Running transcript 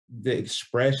the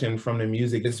expression from the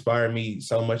music inspired me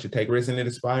so much to take risks, and it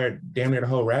inspired damn near the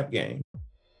whole rap game.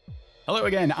 Hello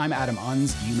again, I'm Adam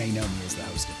Unz. You may know me as the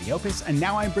host of The Opus, and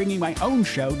now I'm bringing my own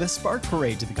show, The Spark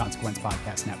Parade, to the Consequence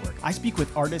Podcast Network. I speak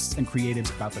with artists and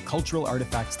creatives about the cultural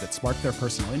artifacts that spark their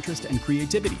personal interest and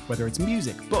creativity, whether it's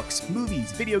music, books,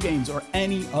 movies, video games, or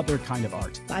any other kind of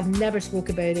art. I've never spoke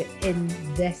about it in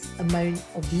this amount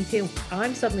of detail.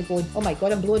 I'm suddenly going, oh my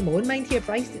God, I'm blowing my own mind here,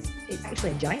 Christ. It's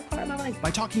actually a giant part of my life.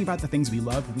 By talking about the things we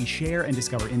love, we share and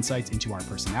discover insights into our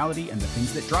personality and the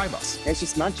things that drive us. It's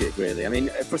just magic, really. I mean,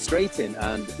 frustrating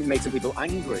and it makes some people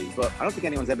angry, but I don't think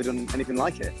anyone's ever done anything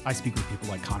like it. I speak with people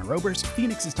like Connor Oberst,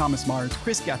 Phoenix's Thomas Mars,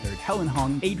 Chris Gethard, Helen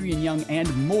Hong, Adrian Young,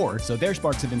 and more, so their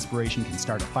sparks of inspiration can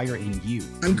start a fire in you.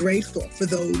 I'm grateful for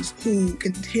those who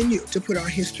continue to put our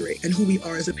history and who we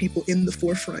are as a people in the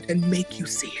forefront and make you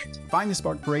see it. Find The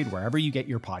Spark Parade wherever you get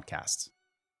your podcasts.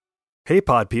 Hey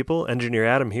pod people, Engineer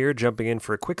Adam here, jumping in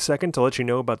for a quick second to let you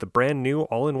know about the brand new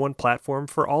all-in-one platform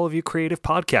for all of you creative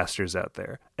podcasters out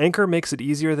there. Anchor makes it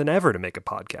easier than ever to make a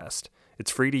podcast.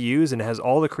 It's free to use and has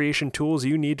all the creation tools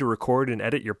you need to record and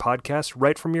edit your podcast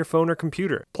right from your phone or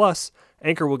computer. Plus,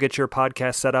 Anchor will get your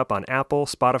podcast set up on Apple,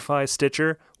 Spotify,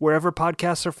 Stitcher, wherever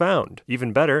podcasts are found.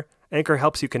 Even better, Anchor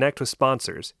helps you connect with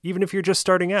sponsors, even if you're just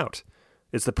starting out.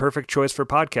 It's the perfect choice for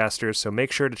podcasters, so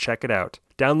make sure to check it out.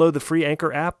 Download the free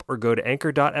Anchor app or go to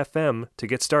anchor.fm to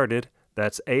get started.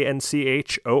 That's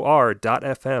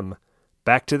ANCHOR.FM.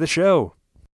 Back to the show.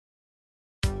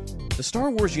 The Star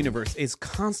Wars universe is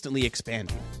constantly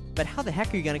expanding. But how the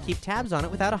heck are you going to keep tabs on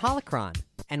it without a holocron?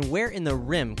 And where in the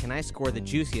rim can I score the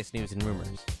juiciest news and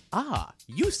rumors? Ah,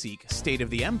 you seek State of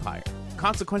the Empire,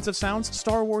 Consequence of Sound's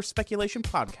Star Wars speculation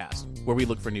podcast, where we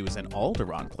look for news in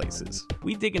Alderaan places.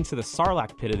 We dig into the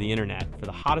Sarlacc pit of the internet for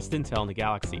the hottest intel in the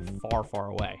galaxy far, far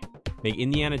away. Make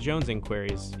Indiana Jones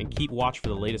inquiries and keep watch for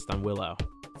the latest on Willow.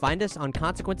 Find us on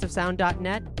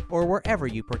consequenceofsound.net or wherever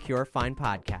you procure fine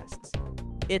podcasts.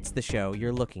 It's the show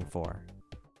you're looking for.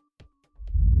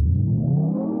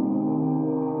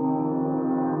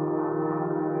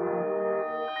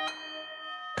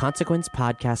 Consequence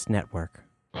Podcast Network.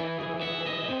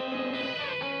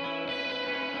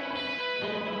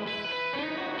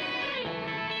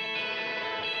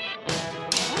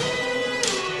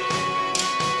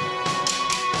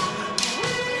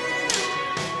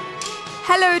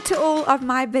 Hello to all of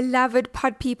my beloved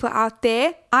pod people out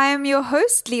there. I am your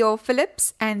host, Lior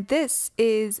Phillips, and this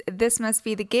is This Must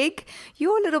Be the Gig,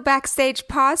 your little backstage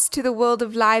pass to the world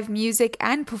of live music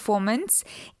and performance.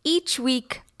 Each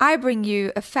week, I bring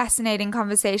you a fascinating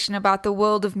conversation about the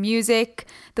world of music,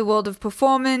 the world of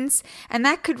performance, and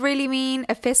that could really mean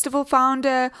a festival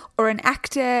founder or an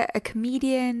actor, a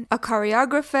comedian, a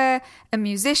choreographer, a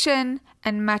musician,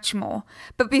 and much more.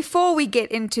 But before we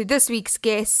get into this week's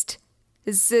guests,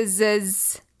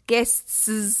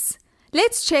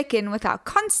 let's check in with our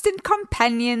constant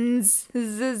companions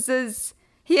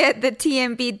here at the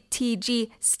TMBTG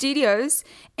studios,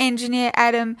 Engineer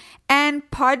Adam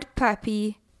and Pod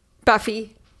Puppy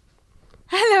Buffy.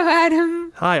 Hello,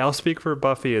 Adam. Hi, I'll speak for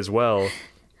Buffy as well.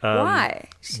 Why?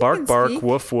 Bark, bark,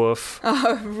 woof, woof.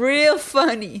 Oh, real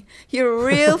funny. You're a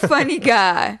real funny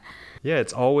guy. Yeah,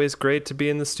 it's always great to be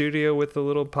in the studio with the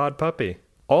little pod puppy.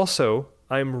 Also,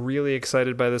 I'm really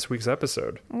excited by this week's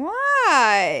episode.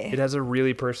 Why? It has a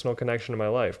really personal connection to my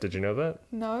life. Did you know that?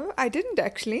 No, I didn't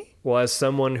actually. Well, as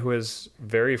someone who has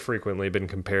very frequently been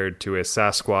compared to a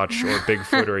Sasquatch or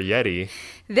Bigfoot or a Yeti.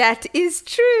 That is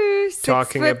true.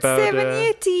 Talking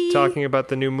about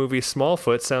the new movie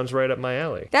Smallfoot sounds right up my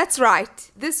alley. That's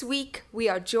right. This week we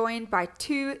are joined by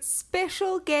two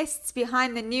special guests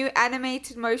behind the new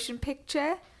animated motion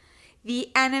picture, The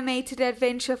Animated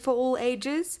Adventure for All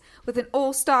Ages, with an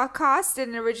all-star cast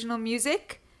and original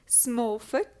music,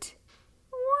 Smallfoot.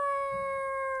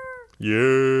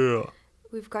 Yeah.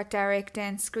 We've got director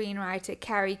and screenwriter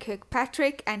Carey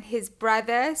Kirkpatrick and his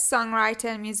brother, songwriter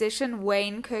and musician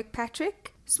Wayne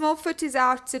Kirkpatrick. Smallfoot is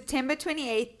out September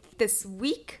 28th this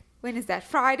week. When is that?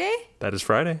 Friday? That is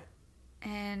Friday.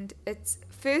 And its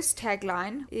first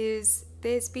tagline is,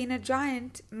 "There's been a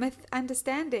giant myth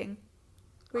understanding,"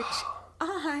 which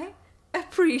I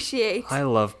appreciate. I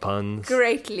love puns.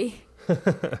 Greatly.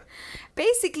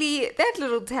 Basically, that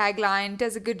little tagline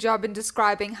does a good job in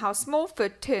describing how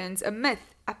Smallfoot turns a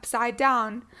myth upside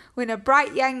down when a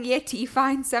bright young Yeti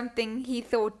finds something he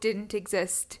thought didn't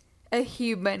exist. A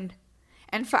human.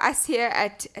 And for us here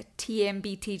at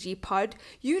TMBTG Pod,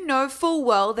 you know full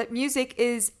well that music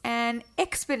is an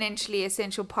exponentially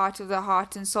essential part of the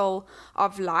heart and soul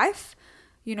of life.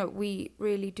 You know, we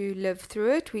really do live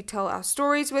through it. We tell our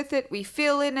stories with it. We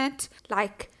feel in it.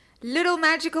 Like little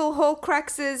magical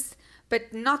Horcruxes,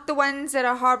 but not the ones that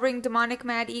are harboring demonic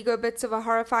mad ego bits of a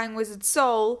horrifying wizard's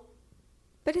soul.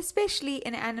 But especially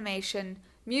in animation,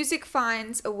 music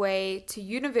finds a way to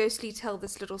universally tell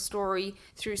this little story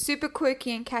through super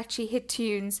quirky and catchy hit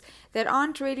tunes that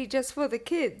aren't really just for the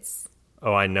kids.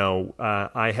 Oh, I know.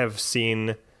 I have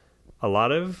seen a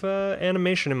lot of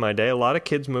animation in my day, a lot of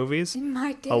kids' movies. In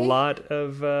my day? A lot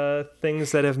of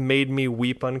things that have made me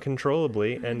weep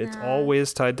uncontrollably, and it's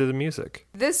always tied to the music.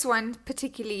 This one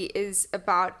particularly is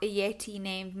about a Yeti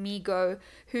named Migo,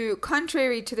 who,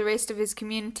 contrary to the rest of his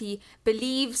community,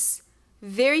 believes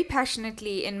very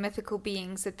passionately in mythical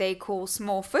beings that they call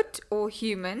Smallfoot or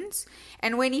humans.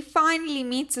 And when he finally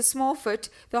meets a Smallfoot,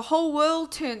 the whole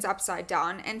world turns upside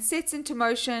down and sets into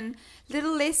motion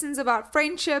little lessons about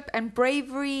friendship and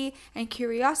bravery and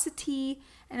curiosity.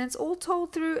 And it's all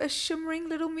told through a shimmering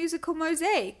little musical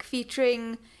mosaic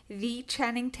featuring the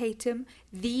Channing Tatum,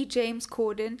 the James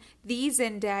Corden, the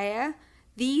Zendaya,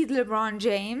 the LeBron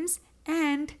James,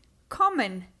 and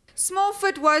Common.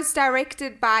 Smallfoot was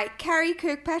directed by Carey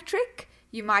Kirkpatrick.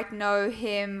 You might know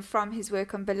him from his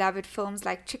work on beloved films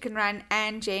like Chicken Run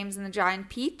and James and the Giant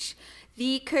Peach.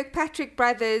 The Kirkpatrick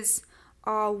brothers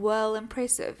are well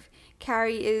impressive.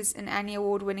 Carey is an Annie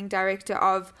Award-winning director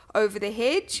of Over the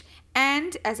Hedge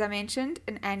and, as I mentioned,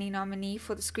 an Annie nominee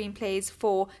for the screenplays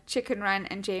for Chicken Run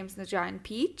and James and the Giant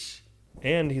Peach.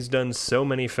 And he's done so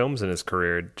many films in his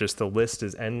career. Just the list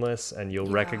is endless, and you'll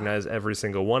recognize every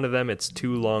single one of them. It's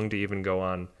too long to even go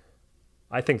on.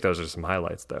 I think those are some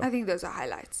highlights, though. I think those are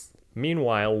highlights.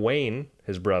 Meanwhile, Wayne,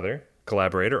 his brother,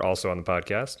 collaborator, also on the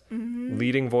podcast,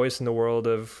 leading voice in the world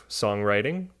of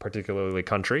songwriting, particularly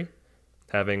country,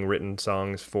 having written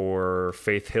songs for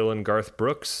Faith Hill and Garth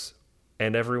Brooks,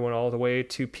 and everyone all the way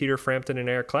to Peter Frampton and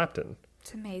Eric Clapton.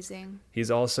 It's amazing.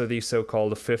 He's also the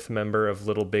so-called fifth member of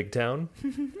Little Big Town,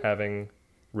 having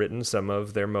written some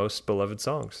of their most beloved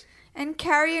songs. And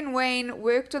Carey and Wayne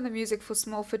worked on the music for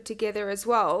Smallfoot together as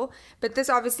well, but this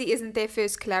obviously isn't their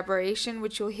first collaboration,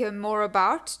 which you'll hear more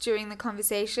about during the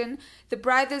conversation. The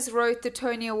brothers wrote the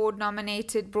Tony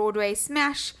Award-nominated Broadway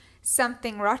smash,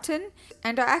 Something Rotten,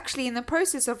 and are actually in the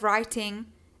process of writing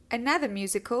another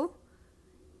musical,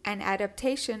 an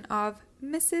adaptation of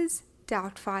Mrs.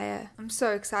 Doubtfire. I'm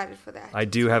so excited for that. I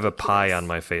do have a pie on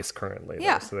my face currently,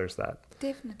 though, so there's that.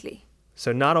 Definitely.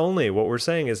 So what we're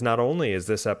saying is not only is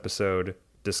this episode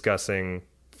discussing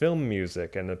film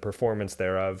music and the performance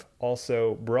thereof,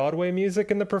 also Broadway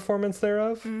music and the performance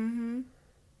thereof. Mm-hmm.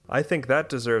 I think that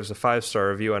deserves a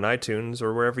 5-star review on iTunes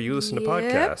or wherever you listen to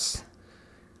podcasts.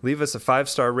 Leave us a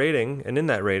 5-star rating, and in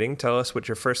that rating, tell us what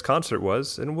your first concert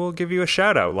was, and we'll give you a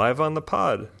shout-out live on the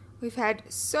pod. We've had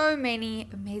so many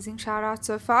amazing shout-outs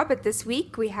so far, but this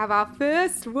week we have our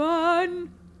first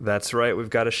one. That's right, we've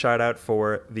got a shout-out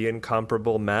for the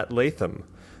incomparable Matt Latham,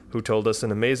 who told us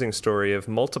an amazing story of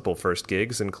multiple first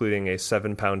gigs, including a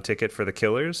 7-pound ticket for the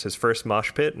Killers, his first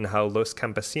mosh pit, and how Los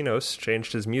Campesinos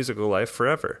changed his musical life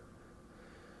forever.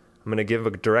 I'm going to give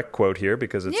a direct quote here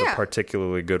because it's a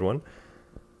particularly good one.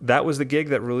 That was the gig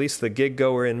that released the gig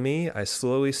goer in me. I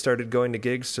slowly started going to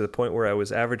gigs to the point where I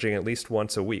was averaging at least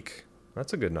once a week.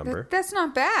 That's a good number. That's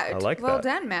not bad. I like that. Well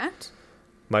done, Matt.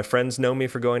 My friends know me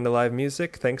for going to live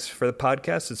music. Thanks for the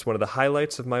podcast. It's one of the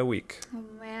highlights of my week. Oh,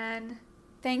 man.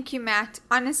 Thank you, Matt.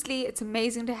 Honestly, it's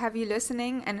amazing to have you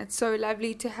listening, and it's so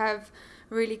lovely to have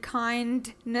really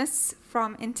kindness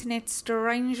from internet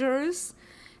strangers.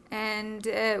 And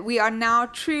we are now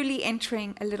truly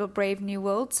entering a little brave new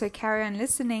world. So carry on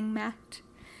listening, Matt,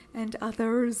 and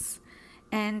others.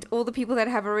 And all the people that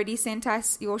have already sent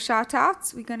us your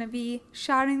shout-outs, we're going to be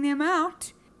shouting them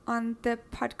out on the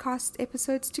podcast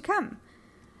episodes to come.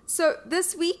 So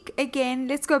this week, again,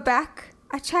 let's go back.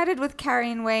 I chatted with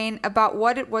Carey and Wayne about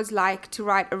what it was like to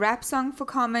write a rap song for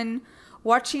Common,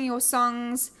 watching your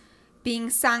songs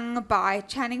being sung by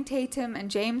Channing Tatum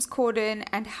and James Corden,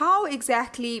 and how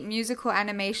exactly musical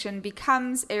animation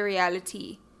becomes a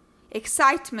reality.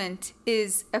 Excitement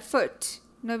is afoot.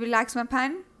 Nobody likes my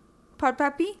pun? Pod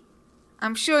Puppy?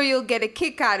 I'm sure you'll get a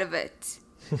kick out of it.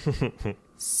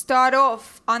 Start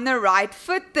off on the right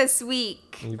foot this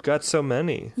week. You've got so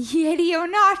many. Yeti or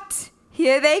not,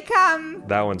 here they come.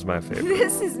 That one's my favorite.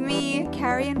 This is me,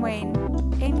 Carey and Wayne.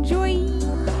 Enjoy.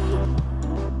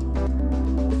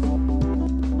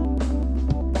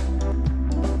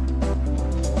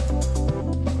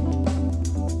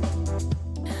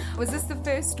 Was this the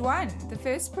first one, the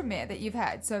first premiere that you've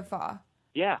had so far?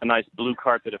 Yeah, a nice blue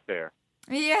carpet affair.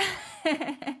 Yeah.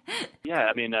 Yeah,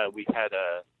 I mean, we had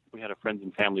a friends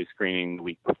and family screening the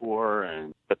week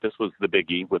before, but this was the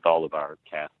biggie with all of our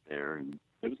cast there, and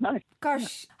was nice.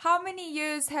 Gosh, how many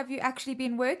years have you actually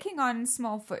been working on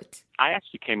Smallfoot? I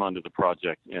actually came onto the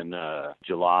project in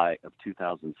July of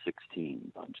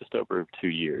 2016, just over 2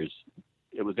 years.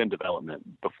 It was in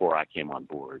development before I came on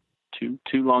board. Two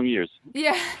long years.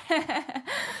 Yeah.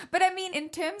 But I mean, in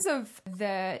terms of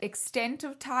the extent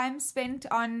of time spent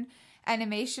on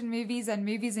animation movies and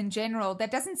movies in general, that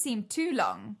doesn't seem too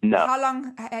long. No. How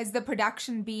long has the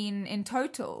production been in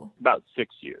total? About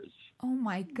 6 years. Oh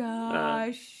my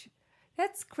gosh.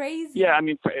 That's crazy. Yeah, I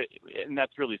mean, and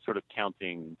that's really sort of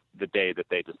counting the day that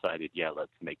they decided,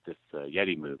 let's make this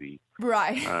Yeti movie.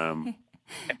 Right.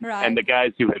 Right. And the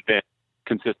guys who have been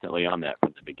consistently on that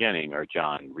from the beginning are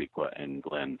John Requa and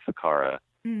Glenn Ficarra.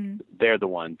 Mm. They're the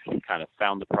ones who kind of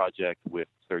found the project with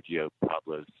Sergio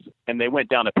Pablos, and they went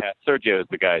down a path. Sergio is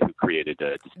the guy who created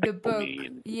the book.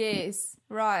 Yes,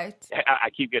 right. I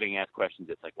keep getting asked questions.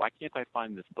 It's like, why can't I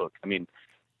find this book? I mean,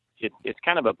 it's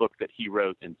kind of a book that he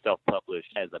wrote and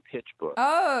self-published as a pitch book.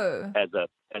 Oh. As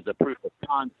a proof of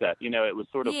concept. It was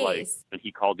sort of like,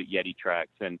 he called it Yeti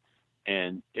Tracks,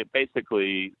 and it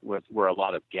basically were a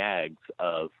lot of gags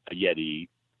of a Yeti,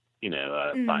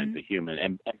 finds a human,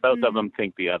 and both of them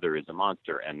think the other is a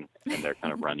monster, and they're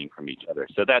kind of running from each other.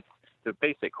 So that's the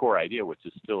basic core idea, which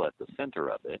is still at the center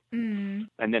of it. Mm.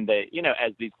 And then they,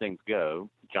 as these things go,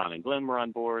 John and Glenn were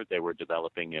on board. They were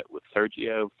developing it with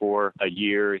Sergio for a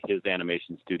year. His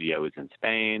animation studio is in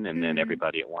Spain. And then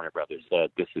everybody at Warner Brothers said,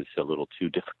 this is a little too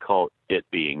difficult, it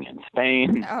being in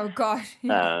Spain. Oh, gosh.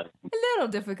 Yeah. A little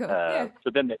difficult. Yeah. So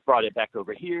then they brought it back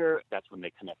over here. That's when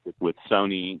they connected with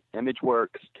Sony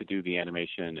ImageWorks to do the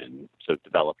animation, and so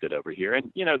developed it over here.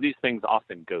 And, these things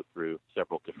often go through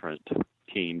several different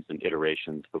teams and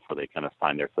iterations before they kind of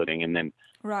find their footing. And then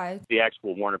the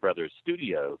actual Warner Brothers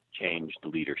studio changed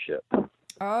leadership.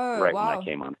 Oh, right wow. when I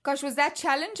came on. Gosh, was that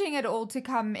challenging at all to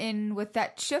come in with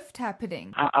that shift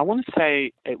happening? I want to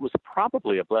say it was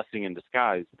probably a blessing in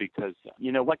disguise, because,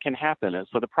 what can happen is,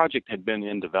 so the project had been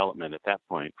in development at that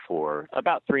point for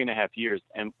about 3.5 years.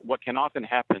 And what can often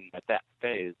happen at that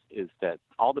phase is that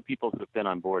all the people who have been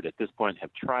on board at this point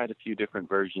have tried a few different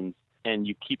versions, and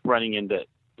you keep running into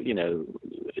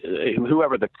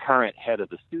whoever the current head of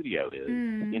the studio is.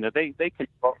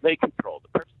 They control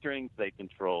the purse strings. They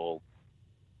control.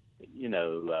 You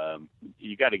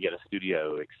got to get a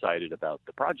studio excited about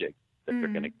the project that they're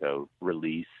going to go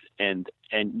release, and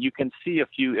you can see a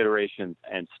few iterations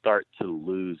and start to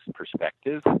lose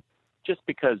perspective, just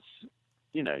because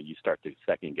you start to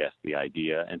second guess the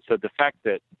idea. And so the fact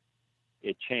that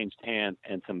it changed hands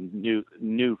and some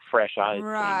new fresh eyes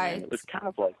came in, it was kind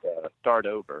of like a start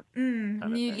over.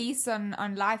 New lease on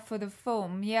life for the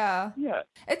film. Yeah.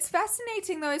 It's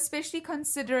fascinating though, especially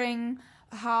considering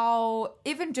how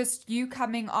even just you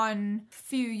coming on a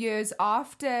few years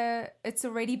after it's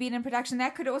already been in production,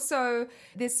 that could also,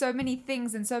 there's so many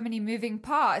things and so many moving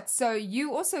parts. So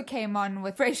you also came on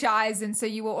with fresh eyes, and so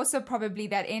you were also probably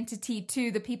that entity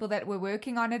to the people that were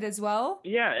working on it as well.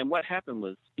 Yeah, and what happened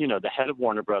was, the head of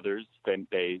Warner Brothers,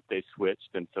 they switched,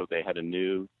 and so they had a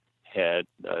new head,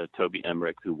 Toby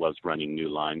Emmerich, who was running New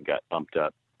Line, got bumped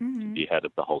up to be head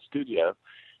of the whole studio.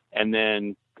 And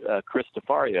then Chris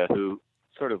DeFaria, who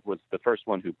sort of was the first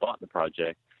one who bought the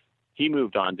project, he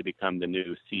moved on to become the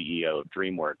new CEO of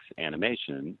DreamWorks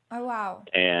Animation. Oh, wow.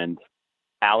 And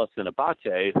Alison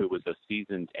Abate, who was a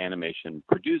seasoned animation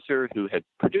producer who had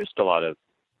produced a lot of,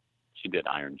 she did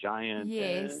Iron Giant.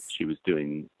 Yes. And she was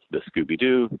doing the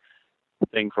Scooby-Doo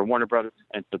thing for Warner Brothers.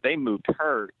 And so they moved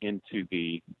her into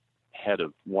the head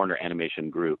of Warner Animation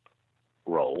Group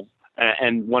role.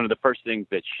 And one of the first things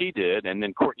that she did, and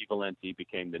then Courtney Valenti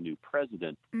became the new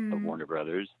president of Warner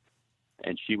Brothers,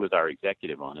 and she was our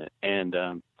executive on it. And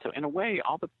so in a way,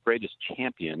 all the greatest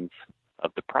champions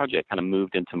of the project kind of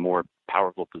moved into more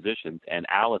powerful positions. And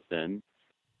Allison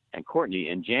and Courtney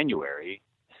in January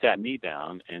sat me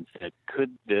down and said,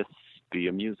 could this be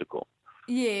a musical?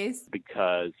 Yes.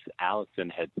 Because Allison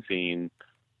had seen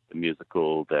the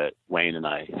musical that Wayne and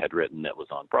I had written that was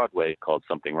on Broadway called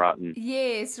Something Rotten.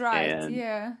 Yes, right. And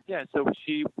yeah. So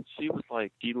she was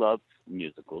like, she loves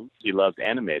musicals. She loves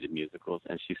animated musicals.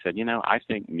 And she said, I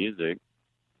think music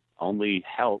only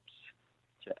helps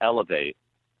to elevate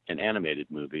an animated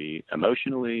movie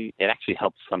emotionally. It actually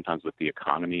helps sometimes with the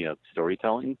economy of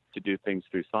storytelling to do things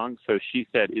through songs. So she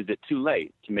said, is it too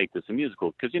late to make this a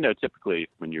musical? Because, typically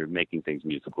when you're making things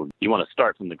musical, you want to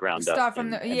start from the ground up. Start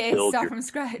from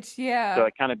scratch. Yeah. So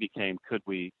it kind of became, could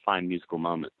we find musical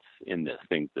moments in the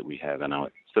things that we have? And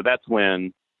so that's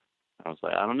when I was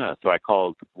like, I don't know. So I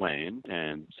called Wayne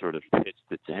and sort of pitched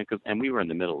it to him, and we were in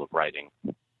the middle of writing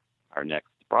our next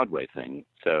Broadway thing.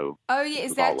 So oh yeah,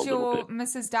 is that your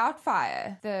Mrs.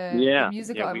 Doubtfire, the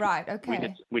musical? Right,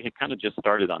 okay. We had kind of just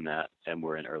started on that, and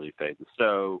we're in early phases.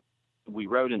 So we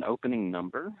wrote an opening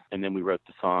number, and then we wrote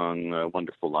the song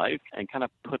Wonderful Life, and kind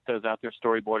of put those out there,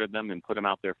 storyboarded them, and put them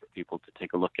out there for people to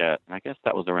take a look at. And I guess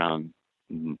that was around,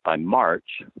 by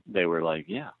March, they were like,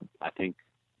 yeah, I think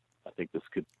this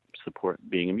could support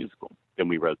being a musical. Then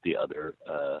we wrote the other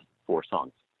 4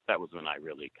 songs. That was when I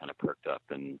really kind of perked up,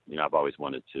 and I've always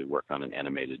wanted to work on an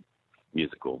animated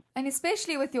musical. And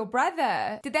especially with your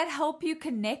brother, did that help you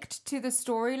connect to the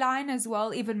storyline as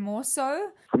well, even more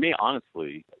so? For me,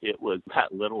 honestly, it was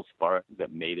that little spark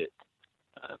that made it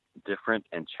different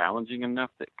and challenging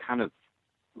enough that kind of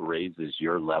raises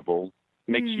your level,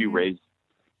 makes you raise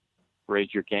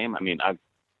your game. I mean,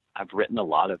 I've written a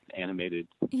lot of animated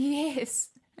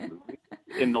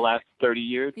in the last 30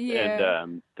 years,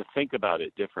 and to think about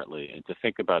it differently, and to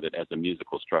think about it as a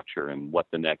musical structure, and what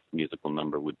the next musical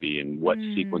number would be, and what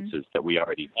sequences that we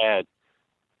already had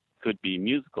could be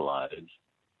musicalized,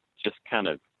 just kind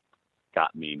of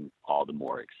got me all the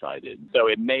more excited. So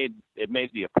it made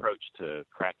the approach to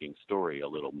cracking story a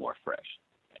little more fresh.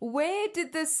 Where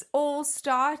did this all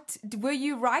start? Were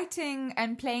you writing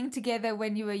and playing together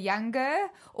when you were younger,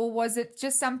 or was it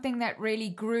just something that really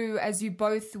grew as you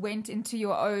both went into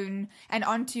your own and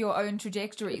onto your own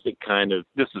trajectory?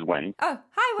 This is Wayne. Oh,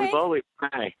 hi, Wayne.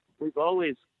 We've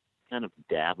always kind of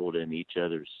dabbled in each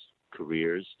other's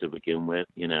careers to begin with.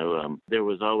 There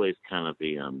was always kind of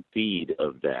the feed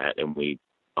of that, and we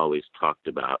always talked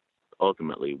about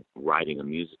ultimately writing a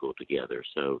musical together.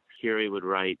 So Carrie would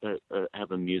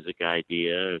have a music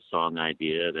idea, a song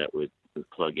idea that would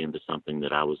plug into something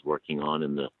that I was working on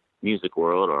in the music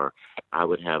world, or I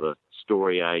would have a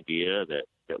story idea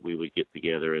that we would get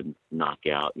together and knock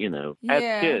out,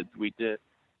 As kids, we did.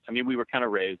 I mean, we were kind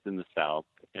of raised in the South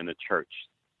in a church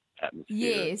atmosphere.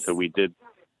 Yes. So we did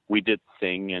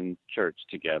sing in church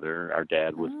together. Our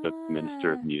dad was the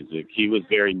minister of music. He was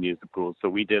very musical, so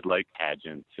we did like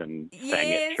pageants and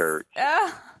sang at church.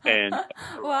 And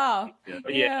wow.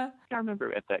 Yeah. I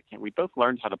remember at that camp, we both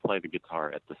learned how to play the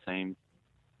guitar at the same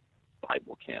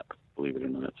Bible camp, believe it or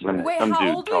not. Wait,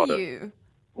 how old were you?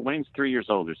 Wayne's 3 years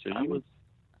older, so he was...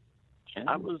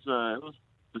 it was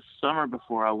the summer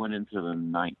before I went into the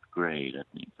 9th grade, I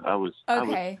think. I was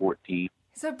 14.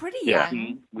 So pretty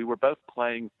young. We were both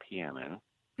playing piano.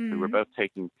 We were both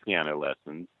taking piano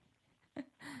lessons.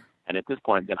 And at this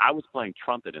point, then I was playing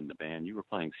trumpet in the band. You were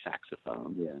playing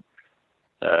saxophone.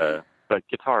 Yeah. But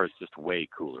guitar is just way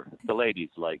cooler. The ladies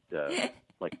liked guitar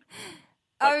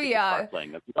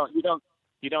playing.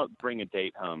 You don't bring a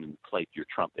date home and play your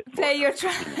trumpet.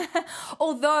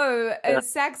 Although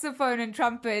saxophone and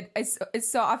trumpet is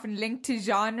so often linked to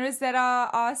genres that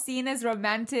are seen as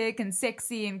romantic and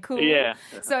sexy and cool. Yeah.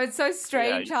 So it's so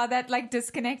strange how that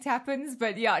disconnect happens.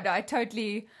 But I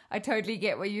totally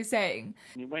get what you're saying.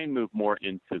 Wayne moved more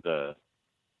into the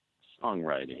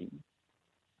songwriting,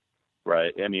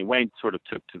 right? I mean, Wayne sort of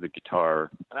took to the guitar.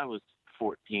 I was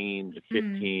 14 to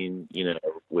 15,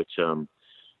 which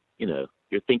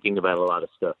you're thinking about a lot of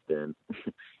stuff then.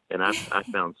 And I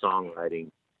found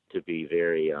songwriting to be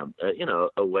very,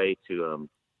 a way to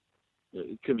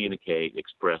communicate,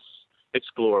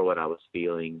 explore what I was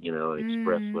feeling,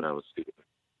 express what I was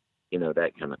feeling,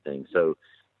 that kind of thing. So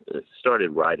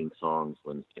started writing songs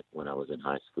when I was in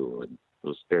high school, and it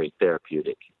was very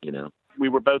therapeutic, We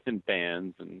were both in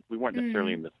bands, and we weren't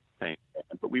necessarily in the same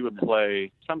band, but we would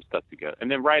play some stuff together. And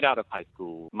then right out of high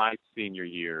school, my senior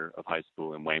year of high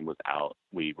school, and Wayne was out,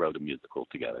 we wrote a musical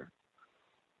together.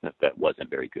 That wasn't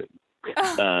very good.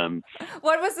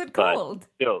 What was it called?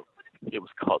 Still, it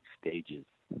was called Stages.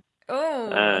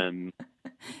 Oh.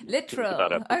 Literal.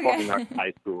 About a performing arts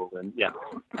high school, and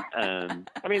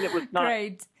I mean, it was not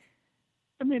great.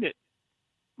 I mean,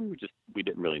 we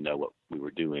didn't really know what we were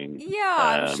doing.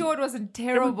 Yeah, I'm sure it wasn't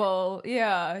terrible.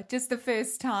 Just the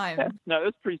first time. Yeah, no, it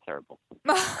was pretty terrible.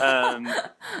 Damn,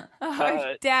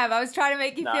 I was trying to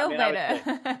make you feel better.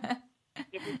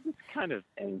 It was just kind of,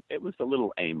 it was a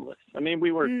little aimless. I mean,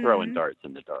 we were throwing darts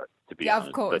in the dark, to be honest.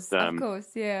 Of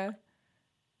course, yeah.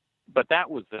 But that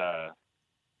was, so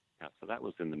that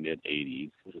was in the mid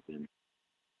 80s. Would have been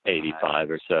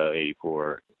 85 or so,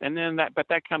 84. And then that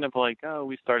kind of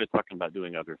we started talking about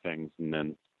doing other things. And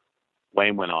then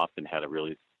Wayne went off and had a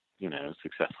really,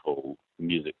 successful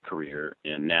music career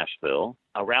in Nashville.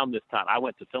 Around this time, I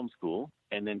went to film school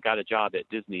and then got a job at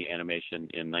Disney Animation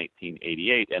in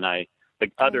 1988. And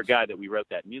the other guy that we wrote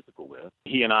that musical with,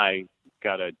 he and I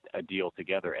got a deal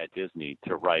together at Disney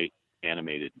to write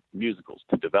animated musicals,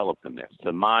 to develop them there.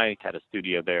 So Mai had a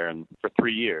studio there, and for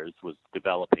 3 years was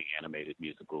developing animated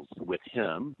musicals with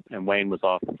him, and Wayne was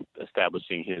off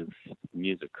establishing his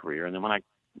music career. And then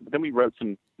we wrote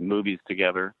some movies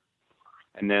together,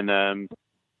 and then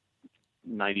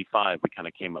 95 we kind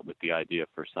of came up with the idea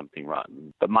for Something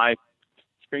Rotten. But my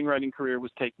screenwriting career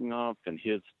was taking off, and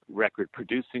his record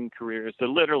producing career. So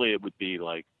literally it would be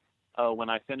like, oh, when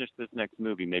I finish this next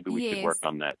movie, maybe we should work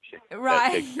on that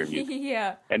Shakespeare music.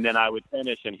 Yeah. And then I would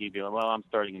finish, and he'd be like, well, I'm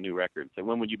starting a new record. So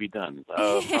when would you be done?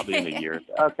 Oh, probably in a year.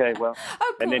 Okay, well.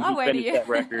 Oh, cool. And then I'll he'd wait a finish year. that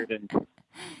record,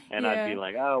 and I'd be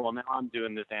like, oh, well, now I'm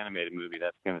doing this animated movie.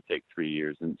 That's going to take 3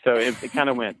 years. And so it kind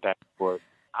of went back and forth.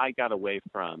 I got away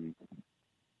from,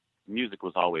 music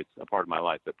was always a part of my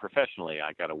life, but professionally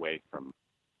I got away from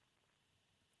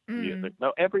music.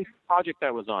 No, every project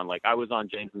I was on, like I was on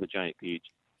James and the Giant Peach.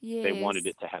 Yes. They wanted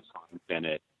it to have songs in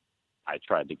it. I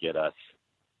tried to get us,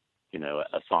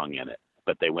 a song in it,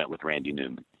 but they went with Randy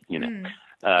Newman, and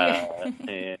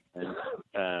it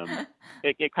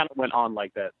kind of went on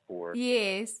like that for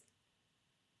a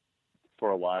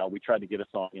while. We tried to get a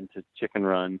song into Chicken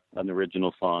Run, an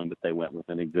original song, but they went with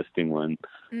an existing one,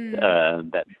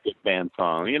 that big band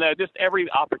song. Just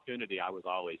every opportunity I was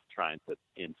always trying to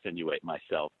insinuate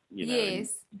myself, and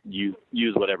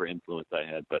use whatever influence I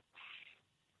had. But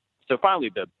so finally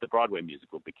the Broadway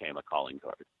musical became a calling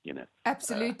card,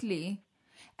 Absolutely.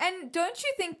 And don't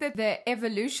you think that the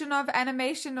evolution of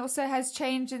animation also has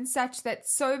changed in such that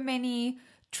so many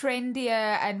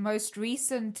trendier and most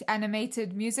recent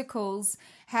animated musicals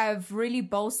have really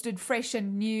bolstered fresh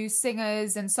and new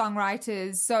singers and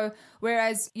songwriters? So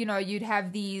whereas, you'd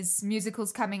have these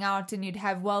musicals coming out and you'd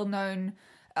have well-known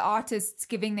artists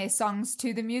giving their songs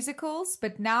to the musicals,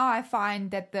 but now I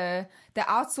find that the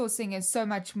outsourcing is so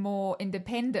much more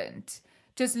independent.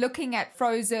 Just looking at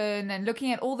Frozen and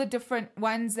looking at all the different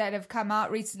ones that have come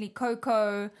out recently,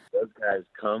 Coco. Those guys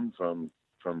come from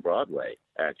Broadway,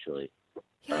 actually.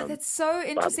 Yeah, that's so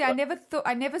interesting.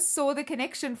 I never saw the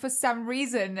connection for some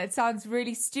reason. It sounds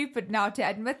really stupid now to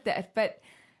admit that, but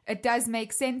it does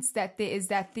make sense that there is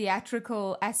that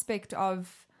theatrical aspect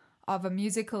of a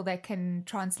musical that can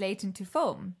translate into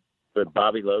film. But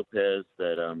Bobby Lopez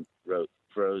that wrote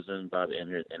Frozen, Bobby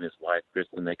and his wife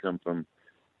Kristen, they come from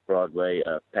Broadway.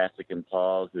 Pasek and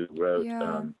Paul, who wrote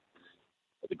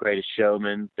The Greatest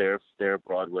Showman, they're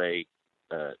Broadway.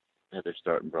 Had their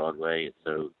start in Broadway,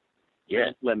 so.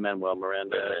 Yeah, Lin-Manuel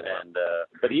Miranda, and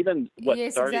but even what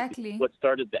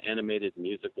started the animated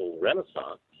musical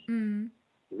renaissance.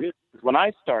 Really, when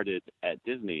I started at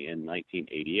Disney in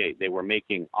 1988, they were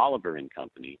making Oliver and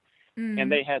Company,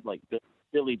 and they had like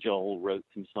Billy Joel wrote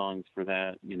some songs for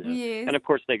that, and of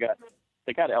course they got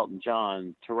Elton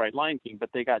John to write Lion King, but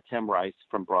they got Tim Rice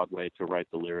from Broadway to write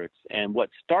the lyrics. And what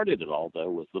started it all though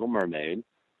was Little Mermaid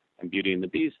and Beauty and the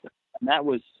Beast, and that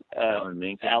was Alan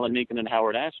Menken and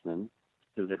Howard Ashman,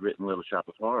 who had written Little Shop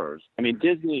of Horrors. I mean,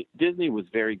 Disney was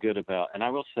very good about, and I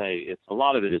will say a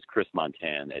lot of it is Chris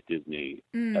Montan at Disney,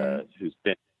 who's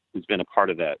been a part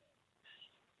of that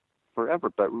forever,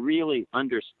 but really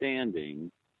understanding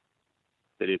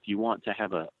that if you want to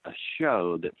have a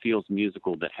show that feels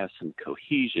musical, that has some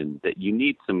cohesion, that you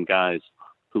need some guys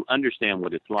who understand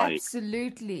what it's like.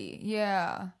 Absolutely,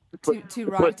 yeah. To write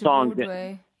to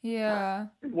Broadway, yeah.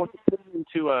 To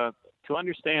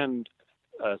understand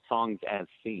songs as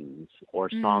scenes or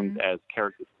songs as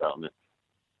character development,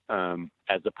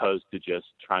 as opposed to just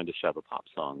trying to shove a pop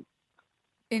song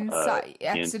inside.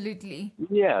 Absolutely.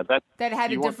 That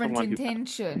had a different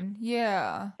intention.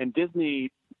 And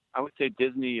Disney, I would say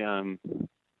Disney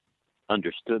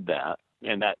understood that,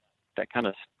 and that kind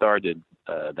of started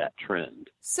that trend.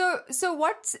 So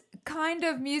what kind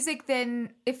of music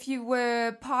then, if you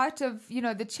were part of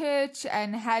the church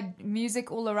and had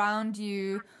music all around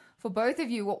you? For both of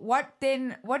you, what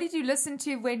did you listen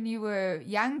to when you were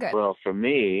younger? Well, for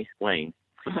me, Wayne.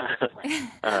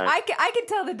 I can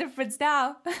tell the difference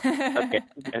now.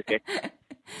 Okay.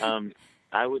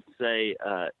 I would say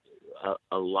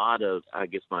a lot of, I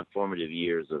guess, my formative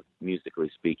years of musically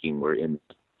speaking were in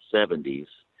the 70s,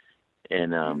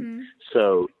 and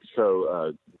so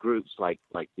groups like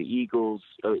the Eagles,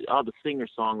 all the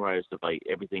singer-songwriters, stuff like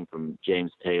everything from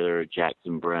James Taylor,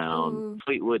 Jackson Browne,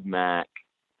 Fleetwood Mac.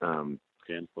 Dan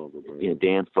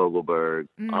Fogelberg,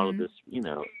 all of this,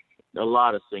 a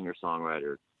lot of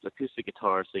singer-songwriter, acoustic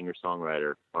guitar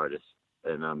singer-songwriter artists,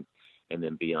 and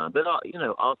then beyond. But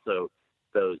also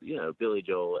those, Billy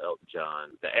Joel, Elton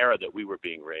John, the era that we were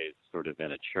being raised sort of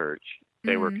in a church.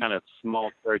 They were kind of small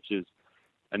churches,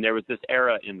 and there was this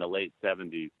era in the late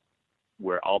 70s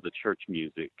where all the church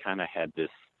music kind of had this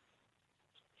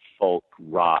folk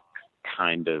rock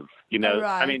kind of, you know,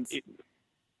 Right. I mean,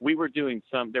 we were doing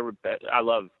some, I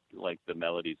love like the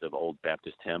melodies of old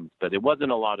Baptist hymns, but it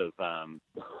wasn't a lot of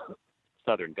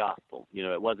Southern gospel, you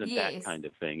know, it wasn't Yes. that kind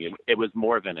of thing. It was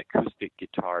more of an acoustic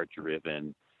guitar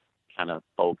driven kind of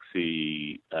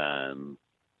folksy,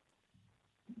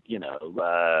 you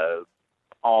know,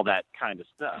 all that kind of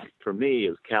stuff. For me,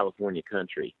 it was California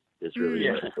country. Is really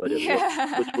what it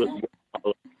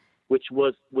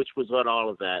was, which was what all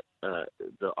of that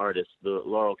the artists, the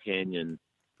Laurel Canyon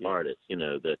artists, you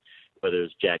know, whether it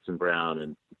was Jackson Brown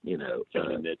and, you know,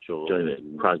 Joni Mitchell,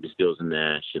 Crosby, Stills and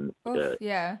Nash, and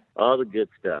yeah, all the good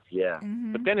stuff. Yeah.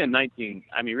 Mm-hmm. But then in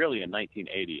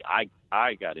 1980,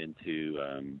 I got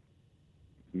into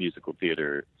musical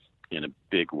theater in a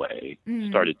big way.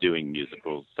 Started doing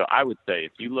musicals. So I would say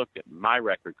if you looked at my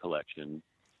record collection,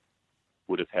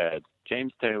 would have had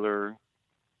James Taylor,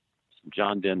 some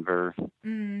John Denver,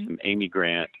 some Amy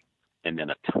Grant, and then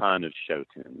a ton of show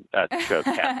cast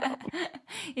albums.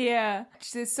 Yeah,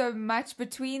 there's so much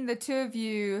between the two of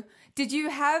you. Did you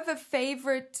have a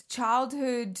favorite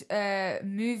childhood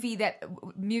movie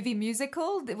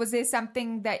musical? Was there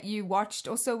something that you watched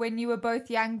also when you were both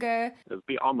younger? It would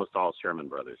be almost all Sherman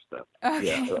Brothers stuff. Okay.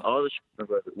 Yeah, so all the Sherman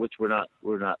Brothers, which were not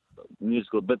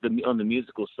musical, but on the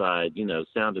musical side, you know,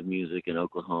 Sound of Music in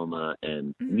Oklahoma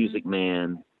and Music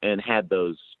Man, and had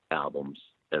those albums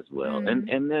as well.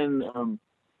 And then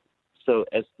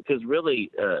because really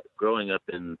growing up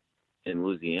in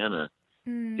Louisiana,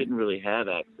 didn't really have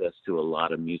access to a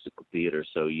lot of musical theater,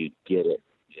 so you'd get it,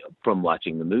 you know, from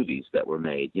watching the movies that were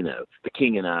made, you know, The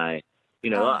King and I, you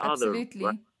know, all the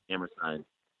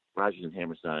Rodgers and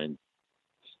Hammerstein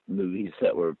movies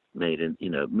that were made in, you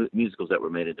know, musicals that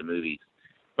were made into movies.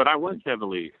 But I was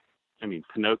heavily, I mean,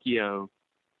 Pinocchio,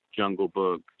 Jungle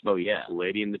Book,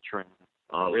 Lady and the Tramp,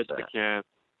 Aristocats.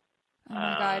 Oh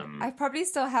my God. I probably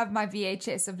still have my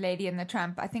VHS of Lady and the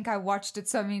Tramp. I think I watched it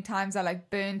so many times I like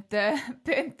burnt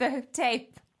the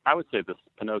tape. I would say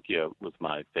Pinocchio was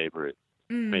my favorite.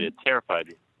 I mean, it terrified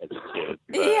me as a kid.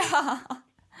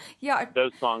 Yeah.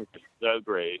 Those songs are so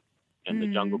great, and the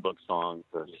Jungle Book songs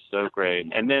are so great.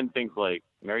 And then things like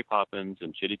Mary Poppins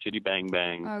and Chitty Chitty Bang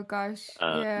Bang. Oh gosh,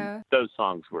 those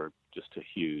songs were just a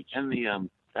huge. And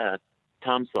the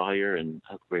Tom Sawyer and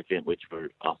Huckleberry Finn, which were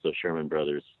also Sherman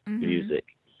Brothers music,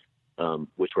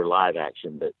 which were live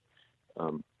action. But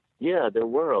there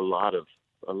were a lot of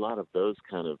those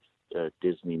kind of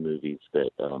Disney movies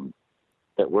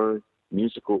that were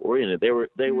musical oriented.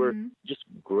 They were just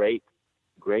great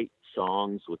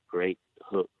songs with great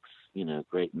hooks, you know,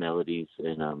 great melodies,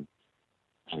 and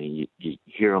I mean, you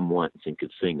hear them once and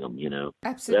could sing them, you know.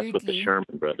 Absolutely. That's what the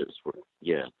Sherman Brothers were.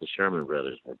 Yeah, the Sherman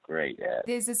Brothers were great at.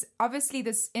 There's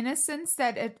this innocence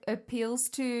that it appeals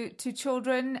to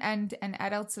children and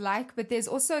adults alike, but there's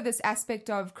also this aspect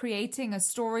of creating a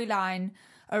storyline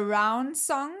around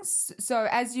songs. So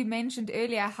as you mentioned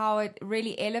earlier, how it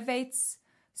really elevates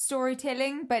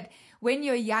storytelling, but when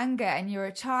you're younger and you're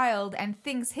a child and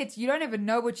things hit, you don't even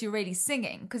know what you're really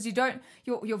singing because your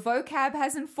vocab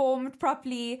hasn't formed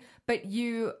properly, but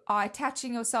you are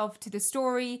attaching yourself to the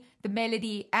story, the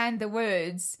melody, and the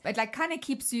words. It like kind of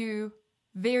keeps you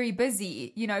very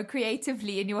busy, you know,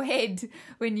 creatively in your head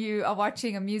when you are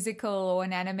watching a musical or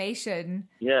an animation.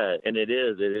 Yeah, and it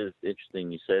is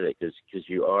interesting you say that because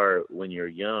you are, when you're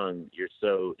young, you're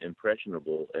so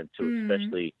impressionable, and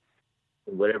especially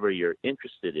whatever you're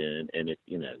interested in, and if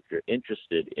you're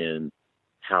interested in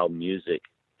how music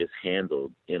is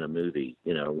handled in a movie,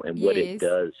 you know, and what it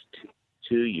does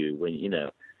to you, when you know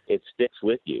it sticks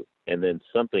with you, and then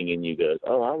something in you goes,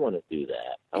 oh, I want to do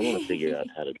that. I want to figure out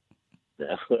how to do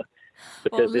that.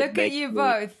 Well, look at you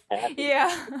both.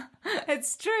 Yeah,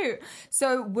 it's true.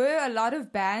 So were a lot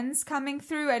of bands coming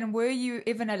through, and were you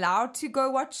even allowed to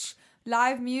go watch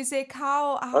live music?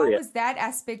 How was that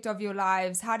aspect of your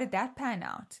lives? How did that pan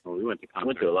out? Well, we went to concerts. I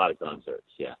went to a lot of concerts,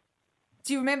 yeah.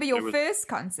 Do you remember your first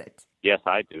concert? Yes,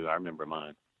 I do. I remember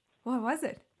mine. What was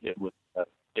it? It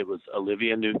was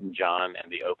Olivia Newton-John,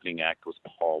 and the opening act was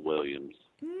Paul Williams.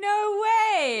 No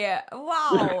way!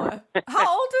 Wow. How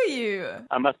old were you?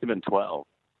 I must have been 12.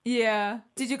 Yeah.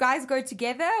 Did you guys go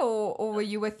together, or were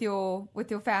you with your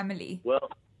family? Well,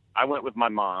 I went with my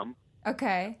mom.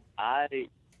 Okay.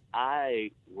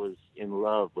 I was in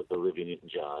love with Olivia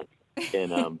Newton-John,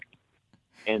 and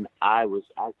and I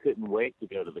couldn't wait to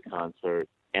go to the concert,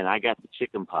 and I got the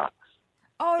chicken pox.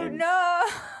 Oh no!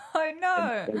 Oh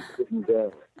no! And couldn't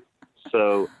go.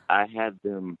 So I had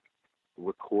them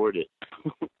record it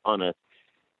on a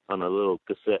little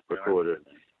cassette recorder.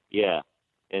 Yeah,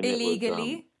 and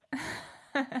illegally.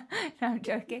 No, I'm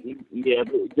joking. Yeah,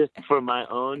 but just for my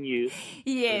own use.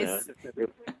 Yes.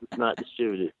 It's not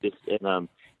distributed.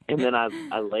 And then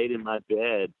I laid in my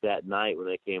bed that night when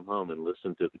I came home and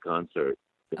listened to the concert.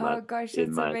 Oh gosh,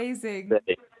 that's amazing.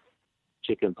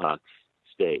 Chickenpox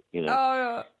state, you know.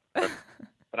 Oh.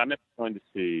 But I remember going to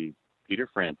see Peter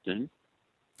Frampton,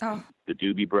 the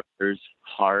Doobie Brothers,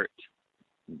 Heart,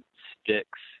 Styx.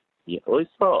 Yeah, we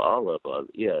saw all of them.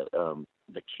 Yeah,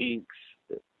 the Kinks.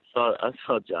 I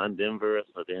saw John Denver. I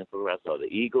saw Danforth. I saw the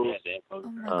Eagles. Oh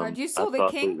my God, you saw the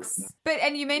Kinks.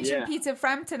 And you mentioned Peter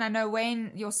Frampton. I know,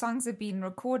 Wayne, your songs have been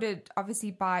recorded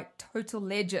obviously by total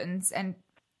legends, and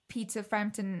Peter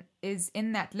Frampton is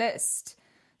in that list.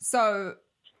 So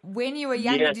when you were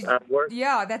younger,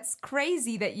 that's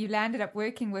crazy that you landed up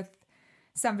working with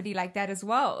somebody like that as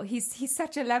well. He's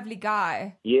such a lovely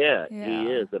guy. Yeah, he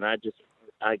is. And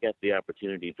I got the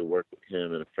opportunity to work with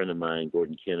him and a friend of mine,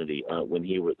 Gordon Kennedy, when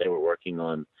they were working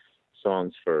on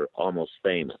songs for Almost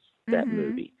Famous, that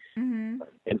movie. Mm-hmm.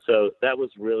 And so that was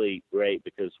really great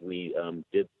because we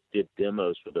did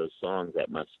demos for those songs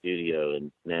at my studio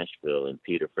in Nashville, and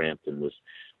Peter Frampton was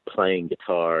playing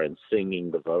guitar and singing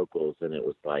the vocals, and it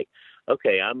was like,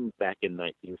 okay, I'm back in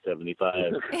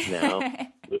 1975 now,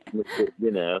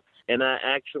 you know. And I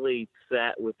actually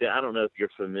sat with I don't know if you're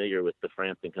familiar with the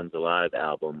Frampton Comes Alive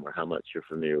album or how much you're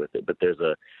familiar with it, but there's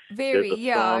a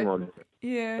song on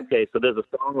Okay, so there's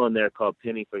a song on there called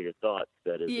Penny for Your Thoughts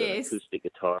that is an acoustic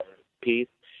guitar piece,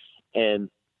 and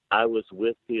I was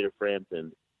with Peter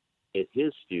Frampton at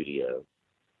his studio,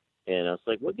 and I was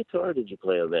like, what guitar did you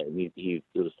play on that? And it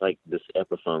was like this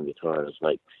Epiphone guitar. I was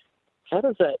like,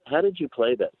 how did you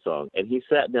play that song? And he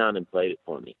sat down and played it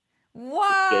for me.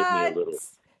 What? Gave me a little.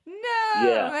 No,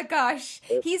 oh my gosh.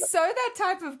 He's so that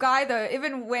type of guy though.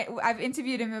 Even when I've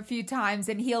interviewed him a few times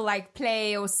and he'll like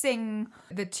play or sing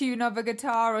the tune of a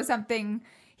guitar or something.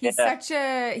 He's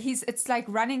it's like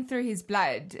running through his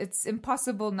blood. It's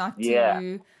impossible not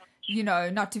to,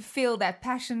 not to feel that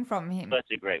passion from him.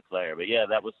 Such a great player. But yeah,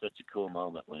 that was such a cool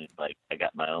moment when it's like I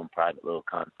got my own private little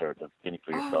concert of Penny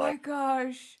for Your Thoughts. Oh my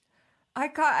gosh. I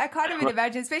can't even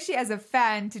imagine, especially as a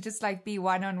fan, to just like be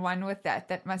one-on-one with that.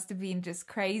 That must have been just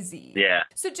crazy. Yeah.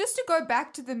 So just to go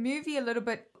back to the movie a little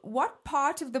bit, what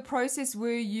part of the process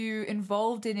were you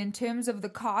involved in terms of the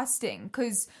casting?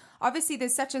 Because obviously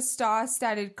there's such a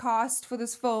star-studded cast for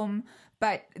this film,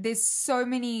 but there's so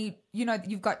many,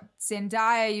 you've got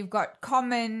Zendaya, you've got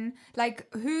Common. Like,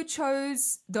 who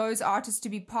chose those artists to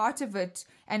be part of it?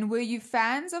 And were you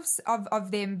fans of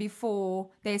them before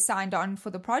they signed on for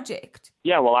the project?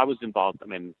 Yeah, well, I was involved. I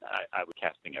mean, I was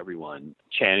casting everyone.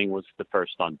 Channing was the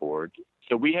first on board.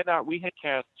 So we had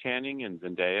cast Channing and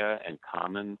Zendaya and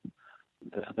Common.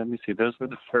 Let me see. Those were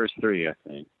the first three, I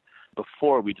think,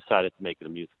 before we decided to make it a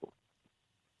musical.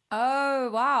 Oh,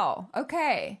 wow.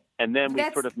 Okay. And then we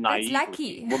sort of naively, that's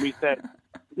lucky. When we said,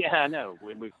 yeah, I know.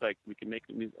 When we was like, we can make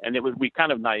the music. And we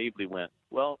kind of naively went,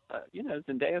 well,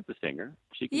 Zendaya's the singer.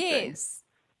 She can sing.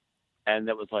 And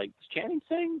that was like, does Channing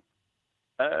sing?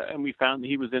 And we found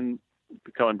he was in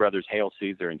the Coen Brothers' Hail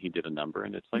Caesar, and he did a number.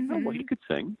 And it's like, oh, well, he could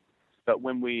sing. But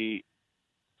when we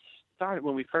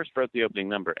first wrote the opening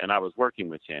number, and I was working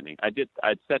with Channing,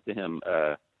 I'd said to him,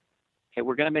 hey,